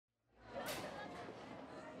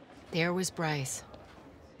There was Bryce,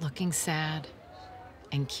 looking sad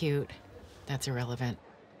and cute. That's irrelevant.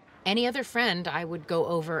 Any other friend I would go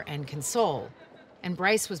over and console. And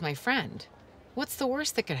Bryce was my friend. What's the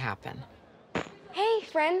worst that could happen? Hey,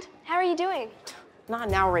 friend. How are you doing? Not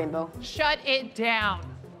now, Rainbow. Shut it down.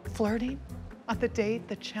 Flirting? On the date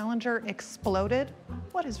the Challenger exploded?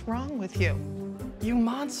 What is wrong with you? You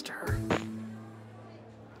monster.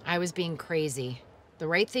 I was being crazy. The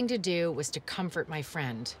right thing to do was to comfort my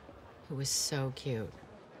friend, who was so cute.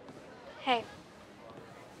 Hey.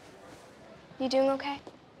 You doing okay?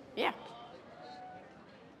 Yeah.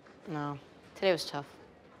 No, today was tough.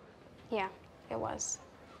 Yeah, it was.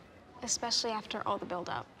 Especially after all the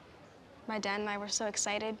build-up. My dad and I were so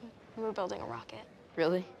excited, we were building a rocket.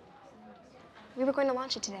 Really? We were going to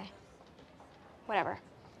launch it today. Whatever.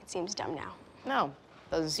 It seems dumb now. No,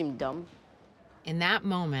 doesn't seem dumb. In that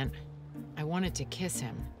moment, I wanted to kiss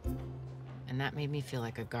him. And that made me feel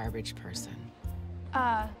like a garbage person.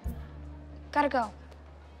 Gotta go.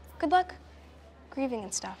 Good luck. Grieving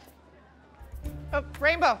and stuff.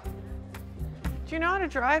 Rainbow, do you know how to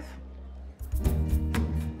drive?